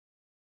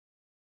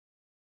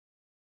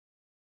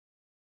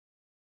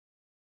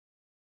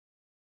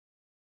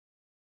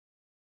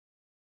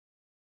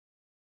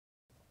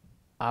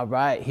All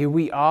right, here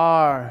we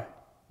are.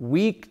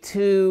 Week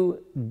 2,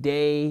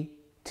 day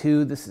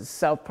 2. This is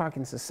South Park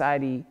and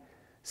Society,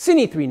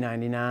 CINE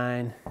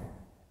 399.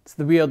 It's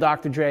the real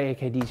Dr. Dre,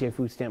 aka DJ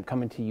Food Stamp,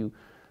 coming to you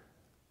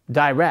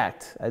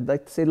direct. I'd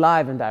like to say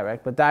live and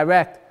direct, but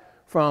direct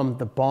from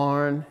the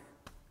barn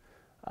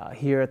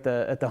here at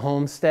the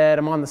homestead.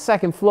 I'm on the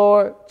second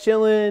floor,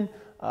 chilling.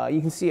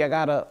 You can see I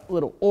got a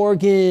little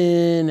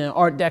organ, an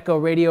Art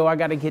Deco radio. I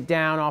got to get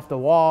down off the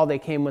wall. They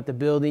came with the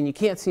building. You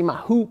can't see my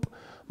hoop,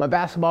 my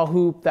basketball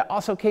hoop that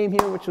also came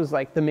here, which was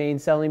like the main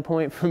selling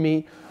point for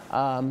me.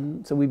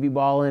 So we'd be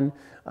balling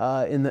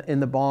in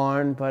the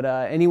barn. But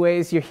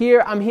anyways, you're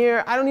here. I'm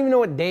here. I don't even know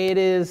what day it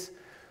is,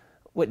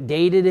 what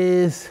date it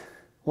is,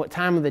 what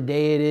time of the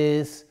day it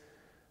is.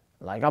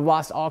 Like, I've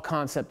lost all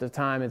concept of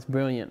time. It's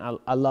brilliant.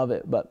 I love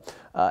it. But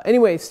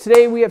anyways,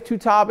 today we have two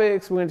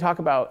topics. We're going to talk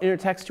about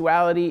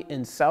intertextuality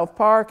in South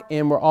Park,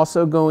 and we're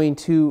also going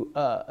to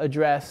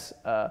address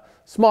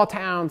small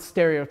town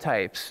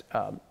stereotypes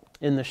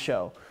in the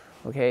show.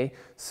 Okay,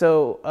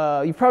 so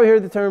you've probably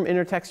heard the term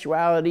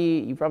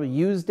intertextuality. You probably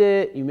used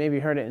it. You maybe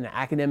heard it in an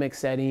academic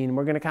setting.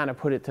 We're going to kind of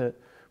put it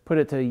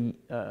to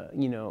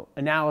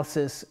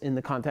analysis in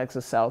the context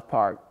of South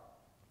Park.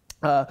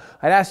 I'd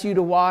ask you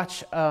to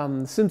watch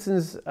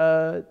Simpsons.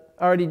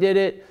 Already did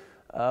it,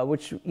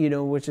 which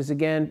is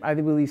again, I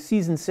believe,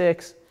 season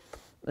 6.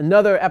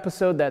 Another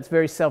episode that's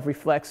very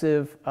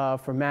self-reflexive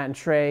for Matt and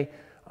Trey,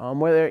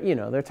 where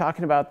they're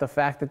talking about the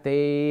fact that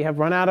they have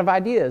run out of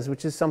ideas,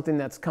 which is something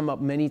that's come up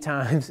many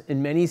times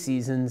in many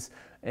seasons,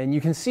 and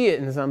you can see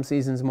it in some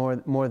seasons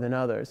more than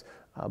others.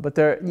 But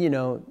they're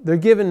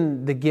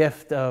given the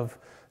gift of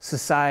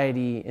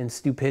society and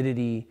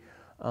stupidity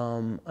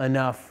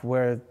enough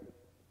where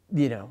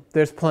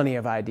there's plenty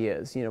of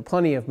ideas,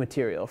 plenty of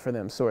material for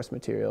them, source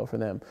material for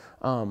them.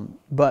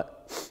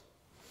 But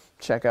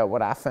check out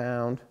what I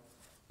found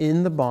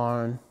in the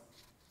barn.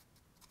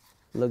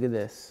 Look at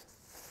this.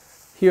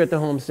 Here at the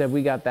homestead,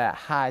 we got that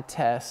high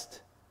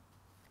test,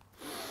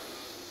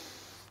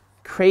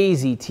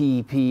 crazy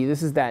TEP.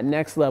 This is that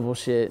next level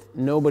shit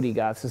nobody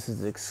got. This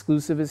is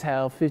exclusive as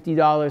hell.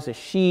 $50 a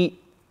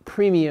sheet,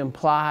 premium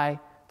ply.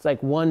 It's like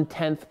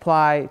 1/10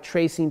 ply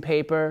tracing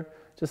paper.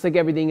 Just like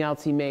everything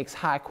else he makes,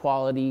 high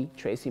quality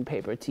tracing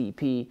paper,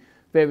 TP,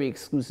 very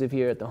exclusive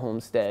here at the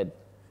homestead.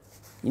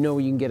 You know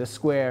where you can get a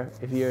square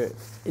if you're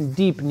in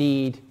deep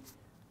need,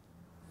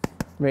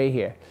 right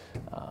here.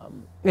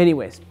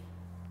 Anyways,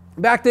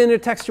 back to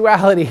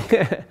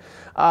intertextuality.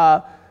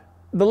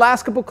 The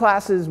last couple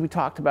classes we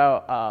talked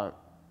about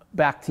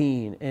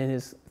Bakhtin and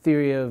his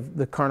theory of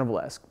the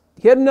carnivalesque.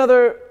 He had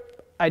another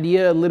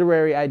idea, a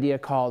literary idea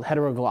called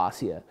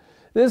heteroglossia.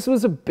 This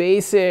was a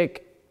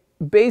basic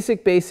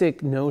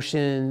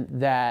notion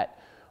that,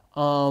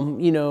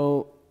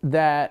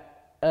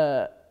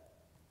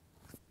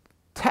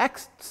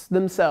 texts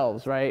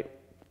themselves, right?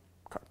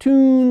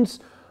 Cartoons,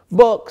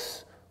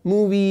 books,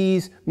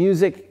 movies,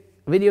 music,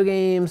 video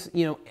games,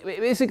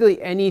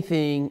 basically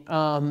anything,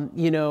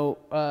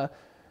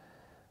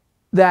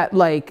 that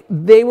like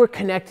they were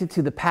connected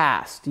to the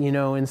past,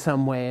 in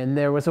some way. And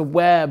there was a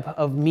web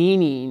of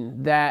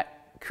meaning that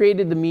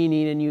created the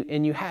meaning,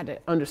 and you had to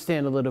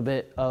understand a little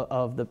bit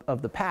of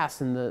the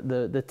past and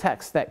the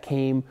text that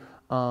came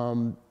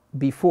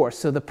before.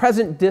 So the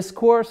present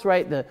discourse,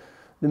 right, the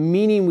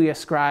meaning we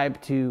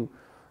ascribe to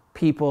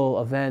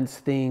people, events,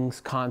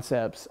 things,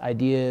 concepts,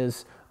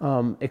 ideas,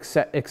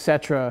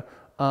 etc.,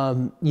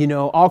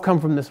 all come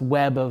from this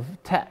web of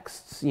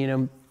texts,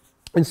 And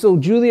so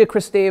Julia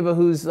Kristeva,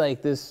 who's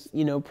like this,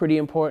 pretty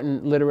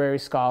important literary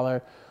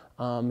scholar,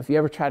 if you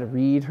ever try to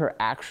read her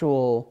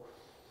actual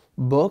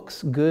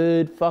books,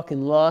 good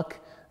fucking luck.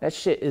 That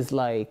shit is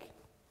like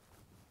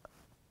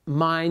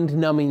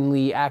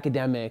mind-numbingly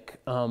academic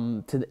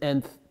to the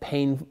nth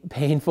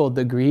painful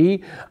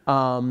degree.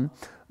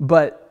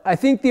 But I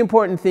think the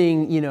important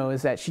thing,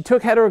 is that she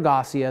took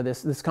heteroglossia,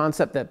 this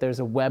concept that there's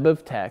a web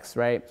of text,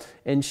 right?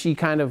 And she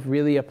kind of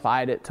really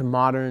applied it to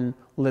modern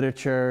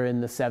literature in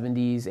the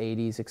 70s,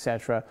 80s,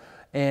 etc.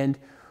 And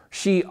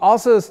she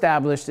also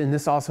established, and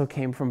this also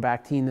came from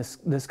Bakhtin,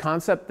 this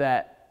concept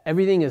that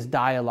everything is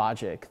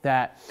dialogic,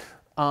 that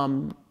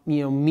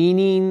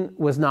meaning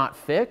was not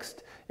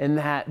fixed, and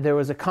that there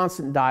was a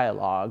constant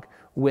dialogue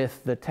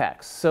with the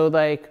text. So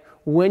like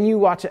when you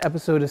watch an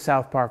episode of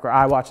South Park, or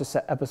I watch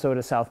an episode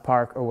of South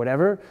Park, or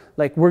whatever,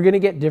 like we're gonna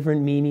get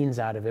different meanings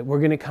out of it. We're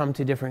gonna come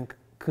to different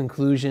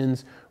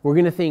conclusions. We're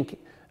gonna think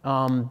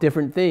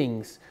different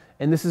things,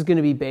 and this is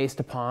gonna be based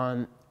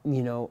upon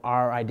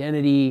our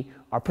identity,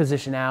 our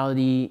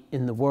positionality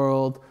in the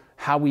world,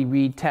 how we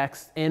read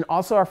text, and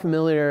also our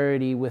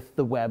familiarity with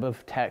the web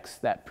of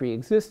text that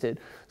pre-existed.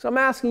 So I'm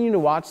asking you to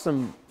watch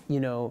some,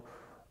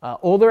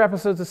 older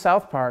episodes of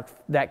South Park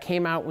that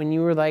came out when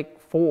you were like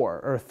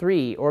 4 or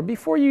 3 or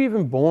before you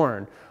even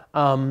born.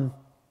 And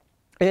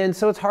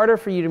so it's harder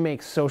for you to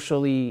make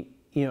socially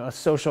a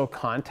social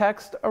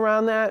context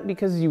around that,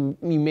 because you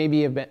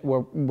maybe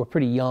were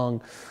pretty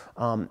young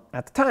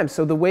at the time.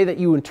 So the way that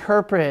you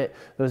interpret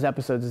those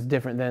episodes is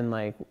different than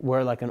like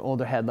where like an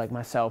older head like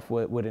myself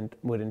would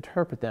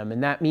interpret them.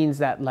 And that means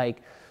that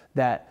like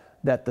that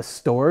the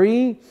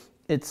story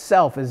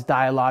itself is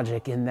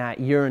dialogic, in that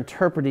you're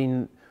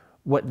interpreting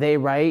what they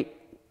write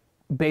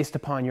based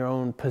upon your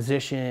own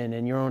position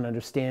and your own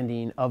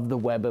understanding of the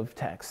web of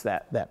text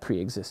that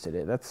pre-existed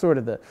it. That's sort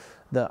of the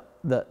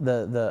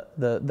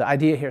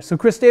idea here. So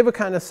Kristeva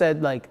kind of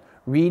said like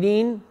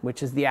reading,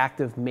 which is the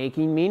act of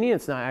making meaning.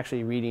 It's not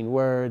actually reading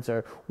words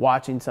or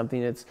watching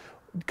something. It's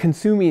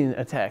consuming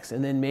a text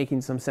and then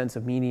making some sense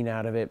of meaning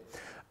out of it,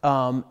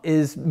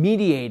 is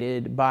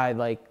mediated by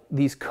like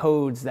these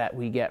codes that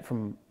we get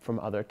from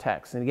other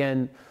texts. And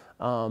again,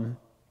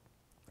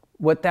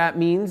 what that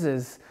means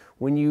is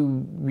when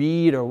you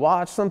read or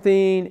watch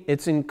something,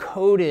 it's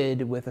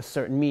encoded with a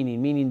certain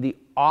meaning, meaning the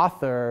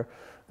author,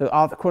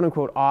 quote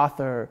unquote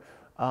author,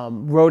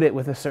 wrote it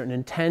with a certain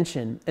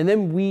intention, and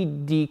then we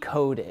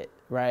decode it,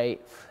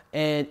 right?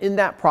 And in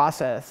that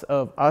process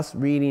of us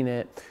reading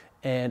it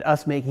and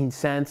us making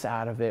sense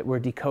out of it, we're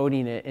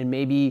decoding it, and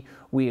maybe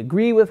we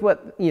agree with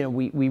what,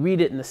 we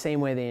read it in the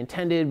same way they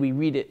intended, we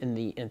read it in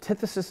the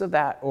antithesis of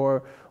that,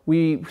 or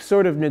we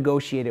sort of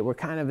negotiate it. We're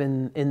kind of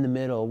in the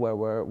middle where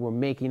we're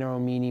making our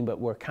own meaning, but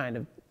we're kind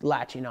of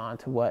latching on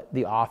to what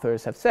the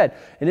authors have said.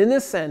 And in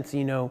this sense,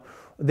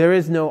 there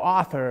is no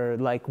author,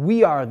 like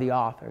we are the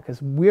author, because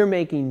we're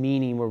making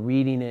meaning, we're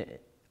reading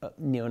it,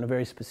 in a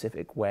very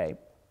specific way.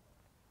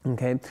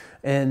 Okay,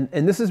 and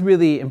this is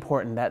really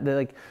important, that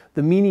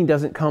the meaning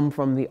doesn't come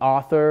from the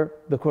author,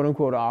 the quote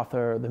unquote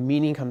author. The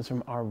meaning comes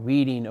from our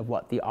reading of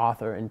what the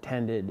author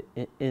intended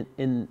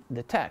in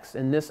the text.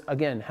 And this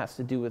again has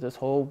to do with this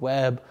whole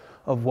web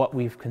of what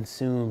we've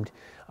consumed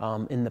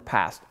in the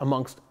past,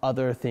 amongst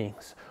other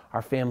things: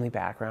 our family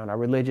background, our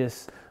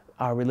religious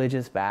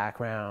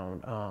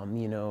background,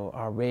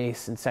 our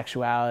race and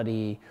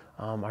sexuality,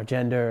 our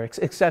gender,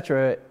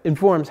 etc.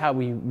 informs how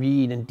we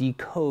read and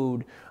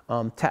decode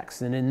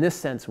text. And in this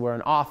sense, we're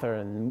an author.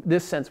 And in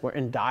this sense, we're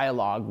in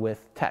dialogue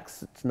with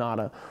text. It's not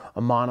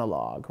a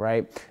monologue,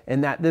 right?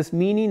 And that this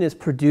meaning is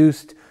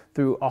produced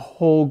through a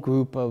whole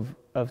group of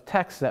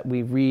texts that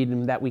we read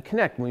and that we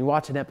connect. When we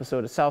watch an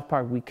episode of South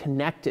Park, we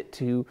connect it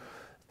to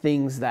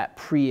things that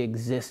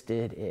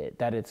pre-existed it,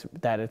 that it's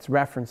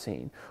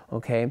referencing,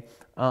 okay?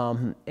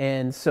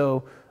 And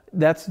so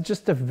that's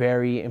just a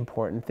very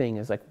important thing,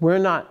 is like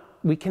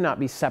we cannot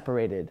be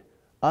separated.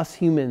 Us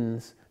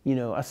humans,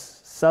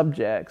 us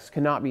subjects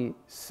cannot be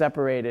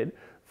separated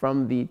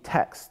from the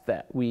text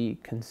that we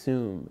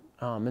consume.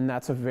 And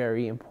that's a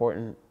very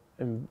important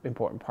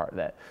part of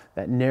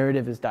that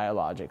narrative is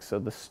dialogic. So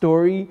the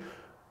story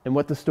and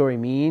what the story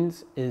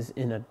means is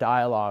in a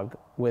dialogue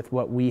with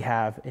what we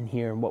have in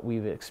here and what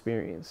we've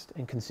experienced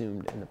and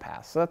consumed in the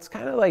past. So that's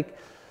kind of like,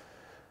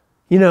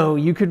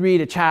 you could read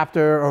a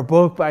chapter or a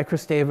book by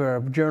Kristeva or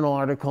a journal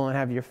article and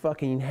have your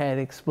fucking head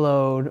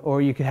explode,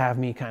 or you could have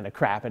me kind of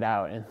crap it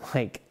out in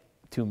like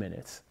 2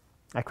 minutes.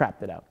 I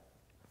crapped it out.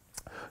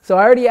 So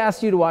I already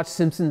asked you to watch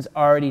Simpsons,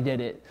 already did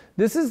it.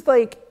 This is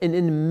like an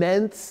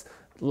immense,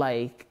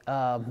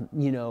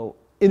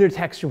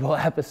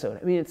 intertextual episode.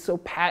 I mean, it's so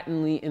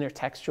patently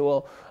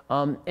intertextual.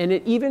 And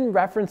it even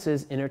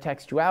references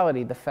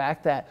intertextuality. The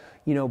fact that,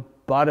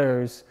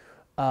 Butters,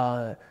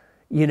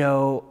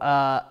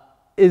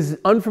 is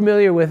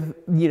unfamiliar with,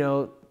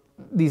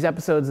 these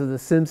episodes of The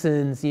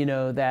Simpsons,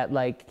 that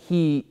like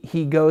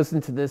he goes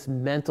into this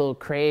mental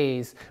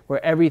craze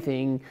where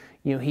everything,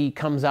 he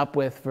comes up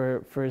with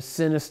for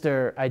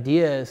sinister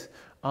ideas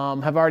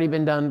have already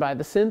been done by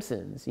The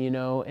Simpsons,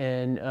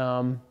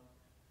 and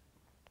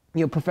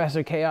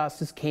Professor Chaos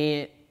just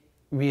can't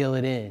reel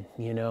it in,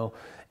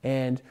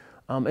 and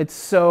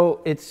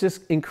it's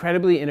just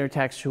incredibly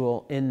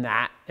intertextual in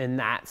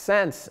that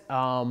sense,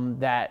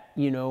 that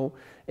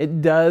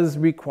it does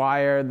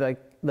require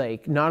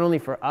like not only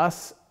for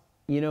us,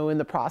 in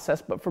the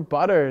process, but for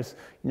Butters,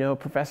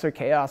 Professor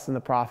Chaos in the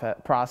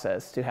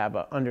process to have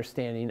an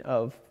understanding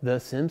of The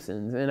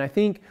Simpsons. And I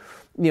think,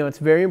 it's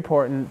very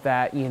important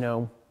that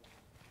Matt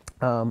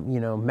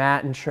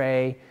and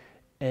Trey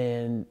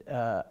and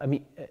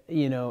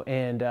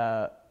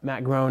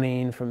Matt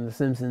Groening from The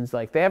Simpsons,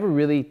 like they have a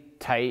really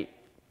tight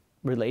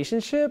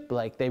relationship.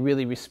 Like they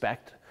really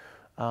respect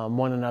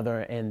one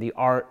another and the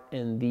art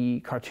and the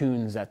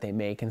cartoons that they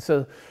make. And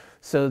so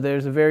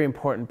there's a very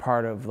important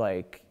part of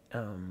like,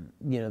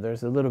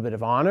 there's a little bit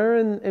of honor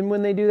in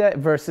when they do that,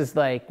 versus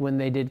like when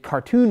they did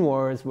Cartoon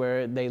Wars,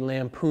 where they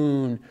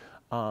lampoon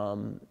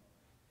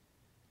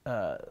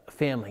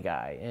Family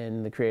Guy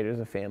and the creators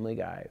of Family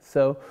Guy.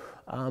 So,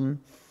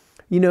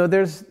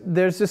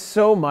 there's just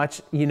so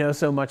much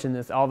in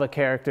this. All the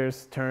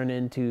characters turn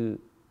into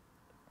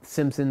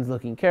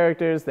Simpsons-looking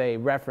characters. They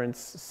reference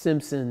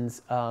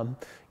Simpsons,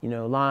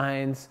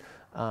 lines.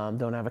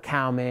 Don't have a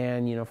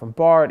cowman, from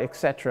Bart,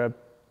 etc.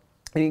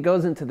 And he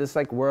goes into this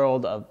like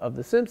world of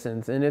The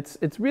Simpsons, and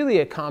it's really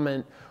a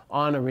comment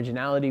on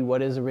originality.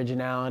 What is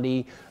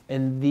originality?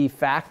 And the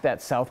fact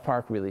that South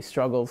Park really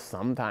struggles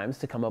sometimes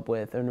to come up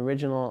with an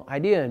original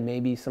idea, and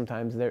maybe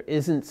sometimes there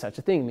isn't such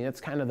a thing. I mean,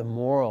 that's kind of the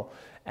moral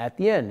at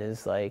the end,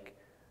 is like,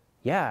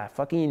 yeah,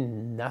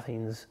 fucking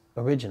nothing's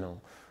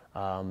original.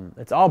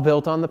 It's all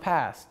built on the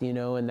past, you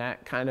know, and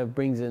that kind of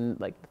brings in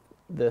like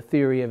the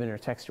theory of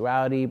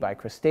intertextuality by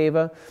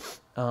Kristeva.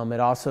 It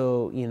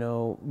also, you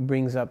know,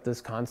 brings up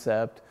this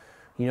concept,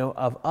 you know,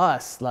 of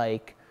us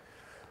like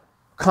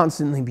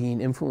constantly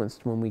being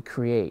influenced when we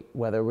create,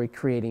 whether we're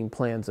creating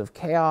plans of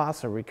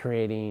chaos or we're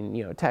creating,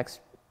 you know,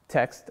 texts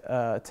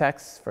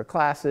for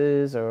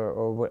classes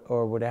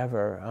or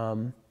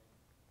whatever.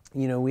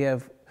 You know, we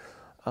have,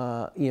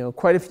 you know,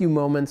 quite a few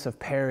moments of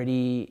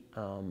parody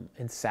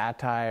and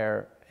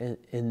satire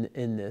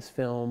in this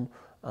film,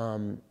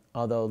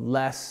 although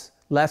less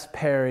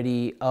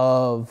parody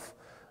of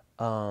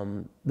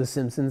The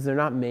Simpsons. They're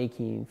not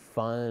making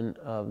fun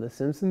of The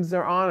Simpsons.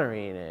 They're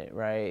honoring it,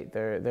 right?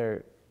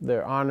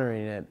 They're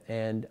honoring it,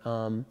 and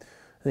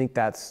I think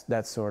that's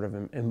sort of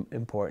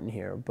important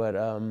here. But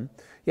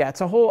yeah,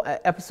 it's a whole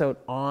episode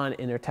on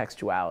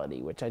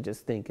intertextuality, which I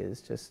just think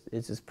is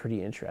just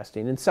pretty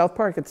interesting. And South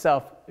Park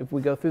itself, if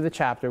we go through the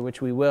chapter,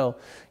 which we will,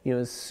 you know,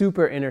 is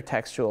super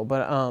intertextual.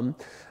 But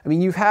I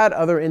mean, you've had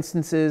other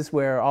instances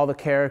where all the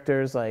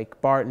characters like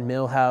Bart and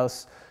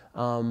Milhouse,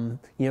 you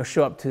know,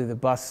 show up to the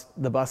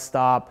bus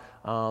stop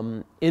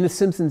in a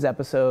Simpsons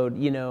episode,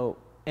 you know,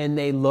 and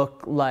they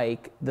look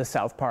like the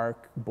South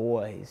Park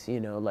boys, you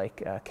know,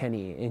 like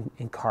Kenny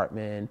and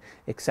Cartman,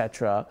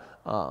 etc.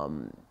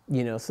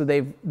 You know, so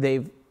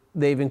they've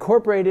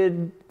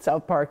incorporated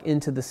South Park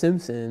into The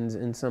Simpsons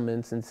in some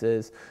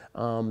instances.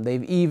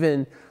 They've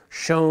even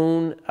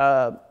shown,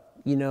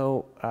 you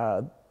know,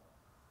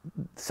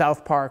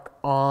 South Park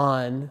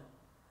on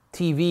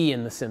TV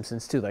in The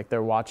Simpsons too, like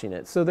they're watching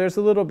it. So there's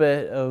a little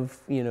bit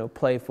of, you know,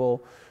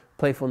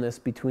 playfulness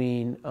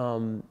between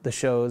the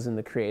shows and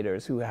the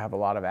creators, who have a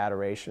lot of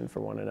adoration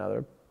for one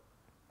another.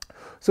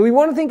 So we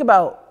want to think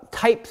about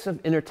types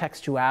of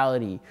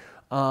intertextuality.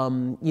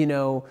 You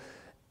know,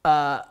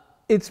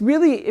 it's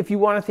really, if you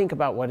want to think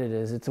about what it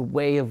is, it's a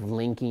way of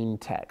linking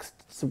text.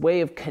 It's a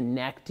way of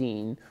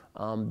connecting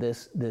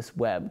this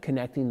web,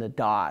 connecting the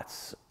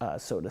dots,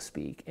 so to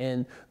speak.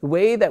 And the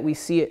way that we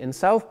see it in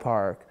South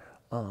Park,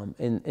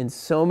 in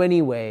so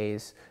many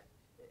ways,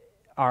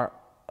 are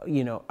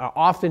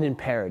often in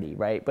parody,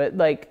 right? But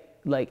like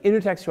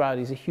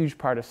intertextuality is a huge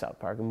part of South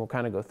Park, and we'll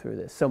kind of go through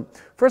this. So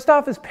first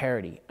off is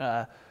parody.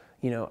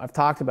 You know, I've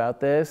talked about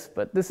this,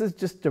 but this is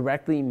just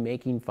directly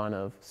making fun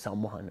of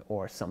someone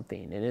or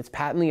something, and it's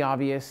patently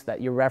obvious that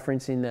you're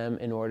referencing them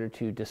in order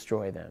to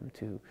destroy them,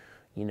 to,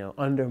 you know,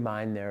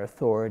 undermine their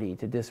authority,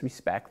 to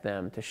disrespect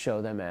them, to show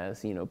them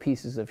as, you know,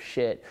 pieces of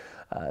shit,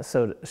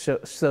 so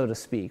to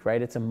speak,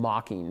 right? It's a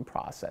mocking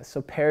process. So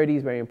parody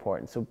is very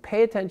important. So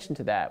pay attention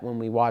to that when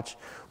we watch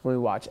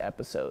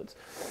episodes.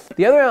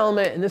 The other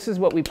element, and this is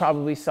what we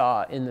probably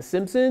saw in The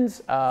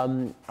Simpsons,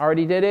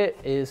 already did it,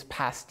 is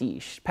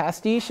pastiche.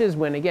 Pastiche is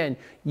when, again,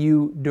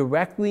 you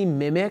directly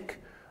mimic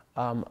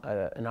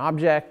an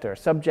object or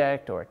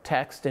subject or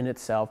text in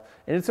itself,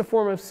 and it's a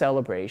form of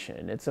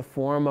celebration. It's a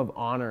form of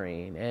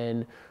honoring.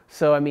 And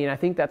so, I mean, I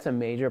think that's a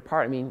major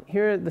part. I mean,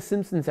 here The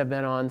Simpsons have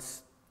been on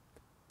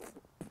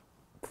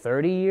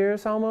 30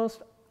 years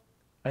almost.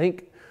 I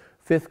think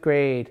 5th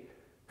grade,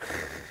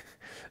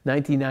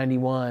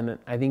 1991,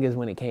 I think is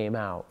when it came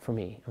out for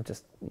me. I'm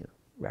just, you know,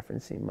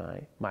 referencing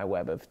my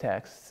web of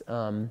texts.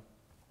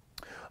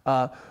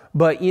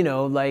 But, you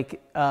know, like,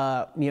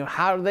 you know,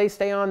 how do they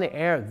stay on the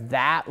air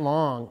that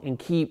long and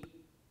keep,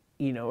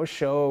 you know, a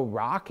show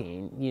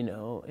rocking, you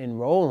know, and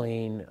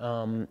rolling?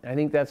 I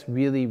think that's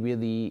really,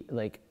 really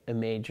like a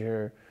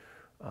major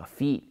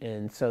feat.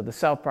 And so the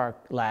South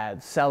Park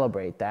lads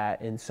celebrate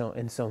that in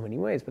so many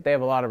ways, but they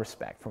have a lot of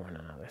respect for one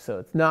another. So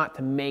it's not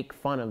to make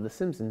fun of The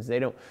Simpsons. They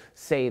don't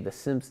say The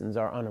Simpsons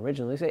are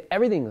unoriginal. They say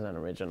everything's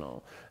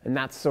unoriginal. And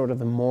that's sort of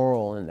the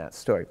moral in that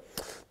story.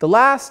 The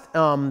last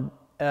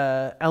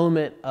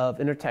element of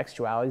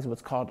intertextuality is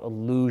what's called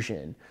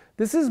allusion.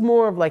 This is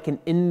more of like an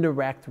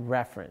indirect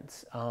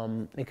reference.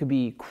 It could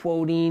be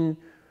quoting,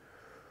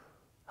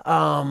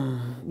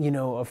 you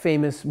know, a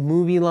famous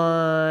movie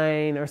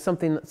line or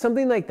something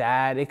like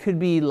that. It could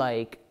be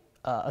like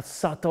a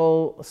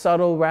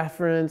subtle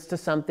reference to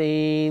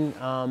something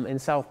in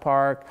South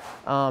Park.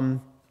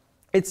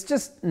 It's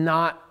just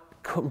not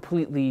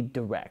completely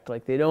direct.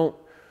 Like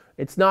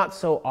it's not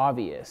so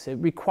obvious. It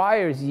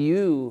requires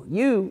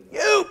you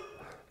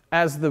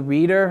as the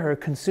reader or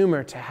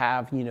consumer to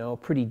have, you know, a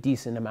pretty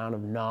decent amount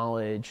of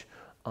knowledge,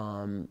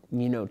 you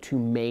know, to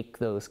make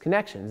those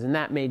connections. And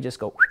that may just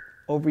go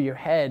over your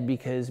head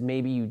because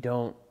maybe you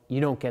don't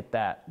get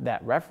that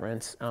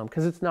reference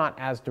because it's not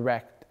as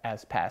direct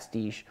as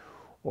pastiche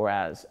or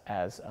as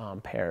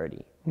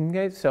parody.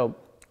 Okay, so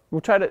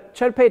we'll try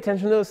to pay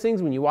attention to those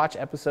things when you watch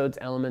episodes,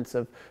 elements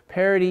of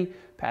parody,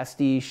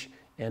 pastiche,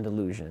 and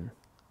allusion.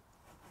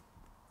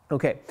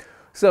 Okay,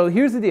 so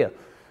here's the deal.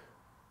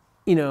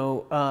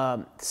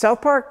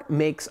 South Park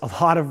makes a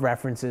lot of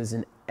references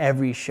in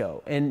every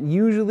show, and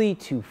usually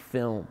to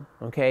film,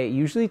 okay?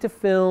 Usually to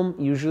film,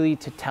 usually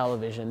to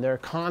television. They're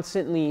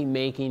constantly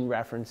making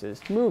references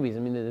to movies. I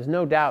mean, there's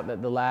no doubt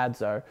that the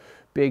lads are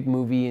big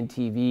movie and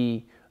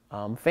TV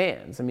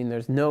fans. I mean,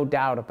 there's no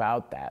doubt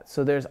about that.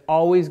 So there's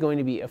always going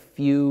to be a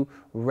few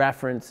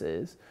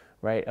references,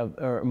 right,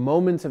 or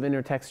moments of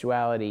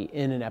intertextuality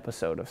in an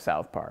episode of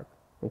South Park,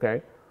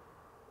 okay?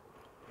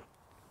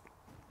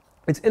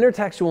 It's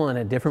intertextual in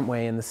a different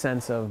way in the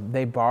sense of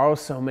they borrow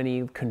so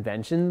many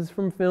conventions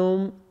from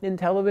film and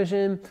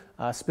television,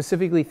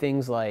 specifically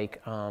things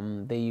like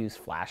they use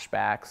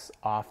flashbacks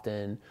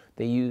often.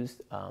 They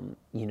use,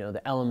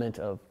 the element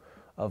of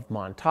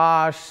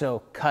montage,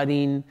 so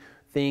cutting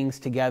things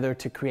together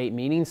to create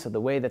meaning. So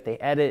the way that they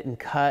edit and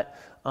cut,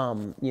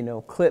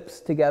 clips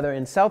together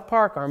in South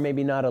Park are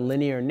maybe not a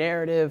linear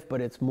narrative,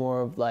 but it's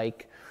more of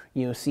like,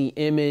 see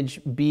image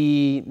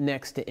B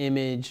next to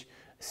image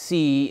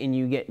C and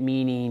you get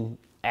meaning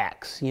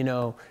X,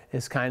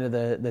 is kind of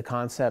the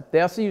concept.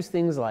 They also use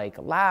things like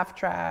laugh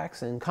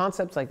tracks and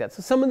concepts like that.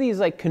 So some of these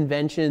like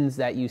conventions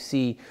that you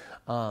see,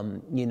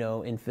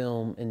 in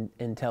film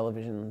and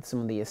television, some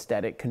of the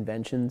aesthetic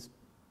conventions,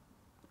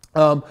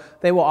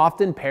 they will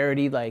often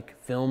parody like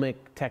filmic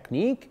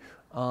technique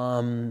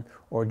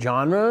or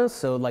genres.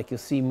 So like you'll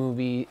see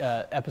movie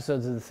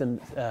episodes of the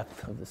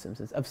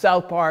Simpsons, of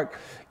South Park,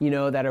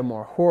 that are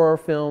more horror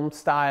film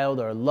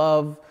styled or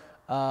love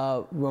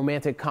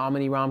romantic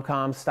comedy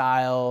rom-com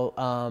style.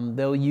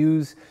 They'll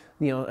use,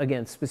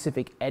 again,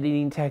 specific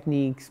editing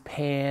techniques,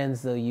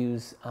 pans. They'll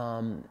use,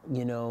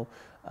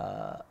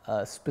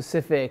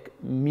 specific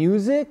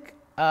music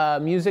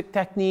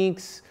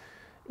techniques,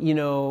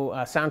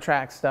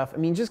 soundtrack stuff. I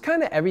mean, just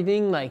kind of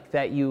everything like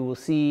that you will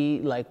see,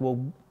 like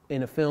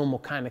in a film will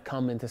kind of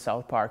come into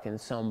South Park in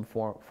some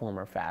form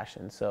or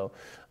fashion. So,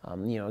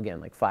 again,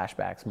 like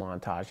flashbacks,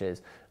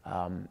 montages,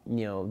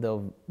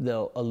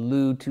 they'll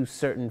allude to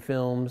certain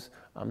films,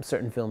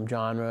 certain film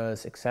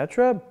genres,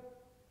 etc.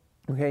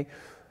 Okay.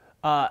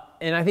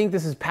 And I think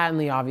this is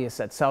patently obvious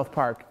that South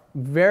Park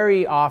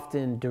very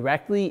often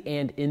directly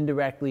and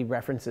indirectly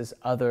references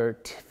other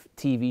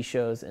TV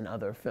shows and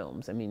other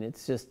films. I mean,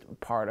 it's just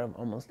part of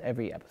almost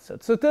every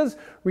episode. So it does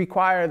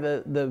require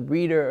the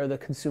reader or the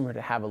consumer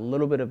to have a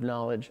little bit of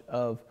knowledge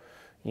of,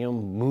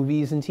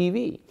 movies and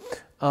TV.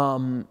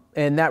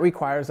 And that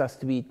requires us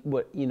to be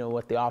what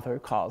the author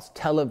calls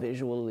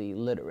televisually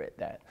literate.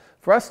 That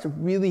for us to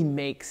really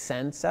make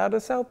sense out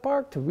of South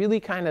Park, to really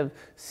kind of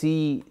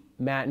see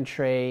Matt and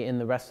Trey and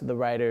the rest of the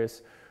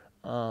writers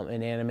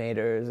and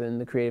animators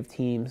and the creative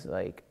teams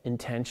like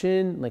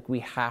intention, like we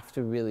have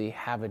to really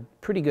have a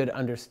pretty good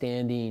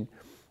understanding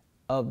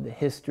of the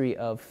history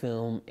of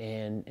film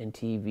and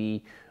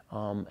TV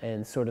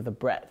and sort of the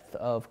breadth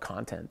of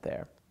content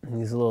there. And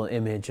here's a little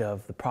image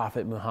of the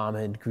Prophet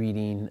Muhammad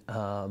greeting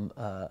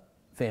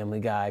Family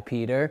Guy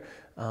Peter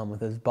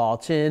with his ball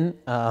chin.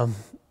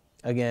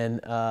 Again,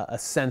 a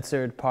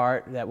censored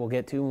part that we'll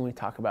get to when we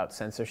talk about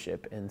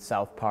censorship in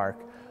South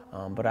Park.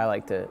 But I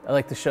like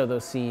to show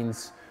those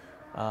scenes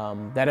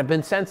that have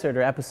been censored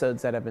or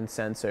episodes that have been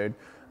censored.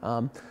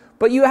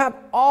 But you have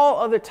all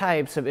other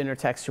types of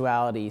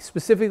intertextuality,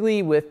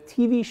 specifically with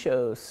TV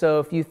shows. So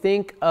if you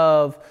think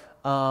of,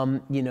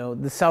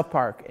 the South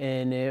Park,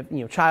 and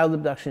if, child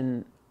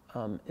abduction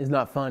is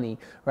not funny,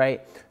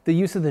 right? The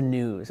use of the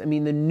news. I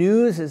mean, the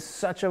news is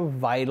such a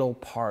vital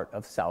part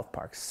of South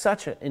Park,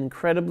 such an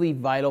incredibly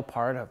vital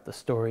part of the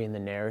story and the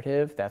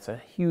narrative. That's a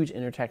huge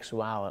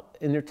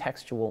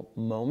intertextual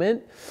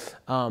moment.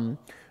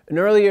 In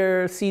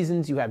earlier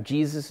seasons, you have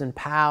Jesus and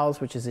Pals,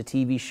 which is a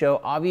TV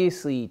show.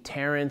 Obviously,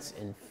 Terrence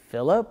and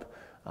Phillip,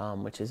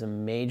 which is a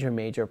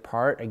major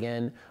part.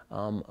 Again,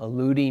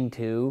 alluding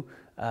to,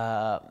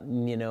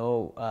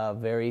 a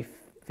very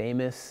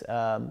famous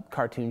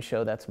cartoon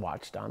show that's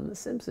watched on The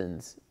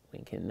Simpsons.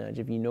 Wink and nudge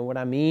if you know what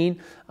I mean.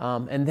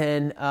 And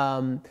then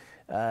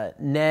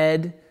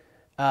Ned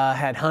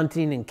had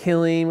hunting and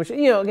killing, which,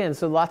 again,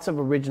 so lots of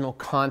original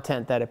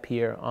content that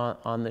appear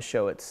on the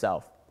show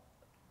itself.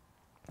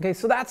 Okay,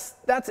 so that's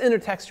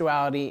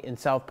intertextuality in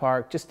South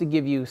Park, just to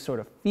give you sort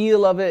of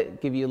feel of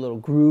it, give you a little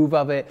groove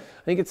of it.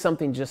 I think it's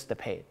something just to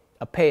pay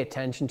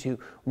attention to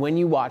when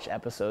you watch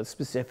episodes,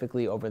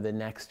 specifically over the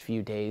next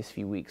few days,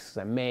 few weeks.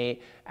 I may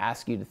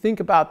ask you to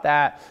think about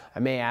that. I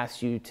may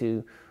ask you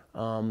to,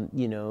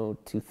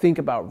 to think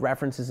about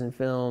references in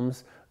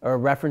films or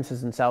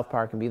references in South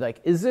Park and be like,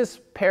 is this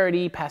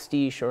parody,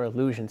 pastiche, or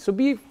illusion? So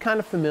be kind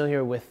of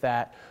familiar with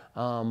that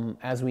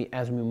as we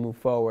move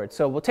forward.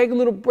 So we'll take a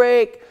little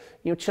break,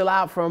 chill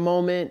out for a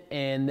moment,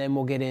 and then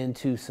we'll get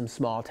into some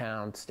small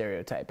town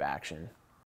stereotype action.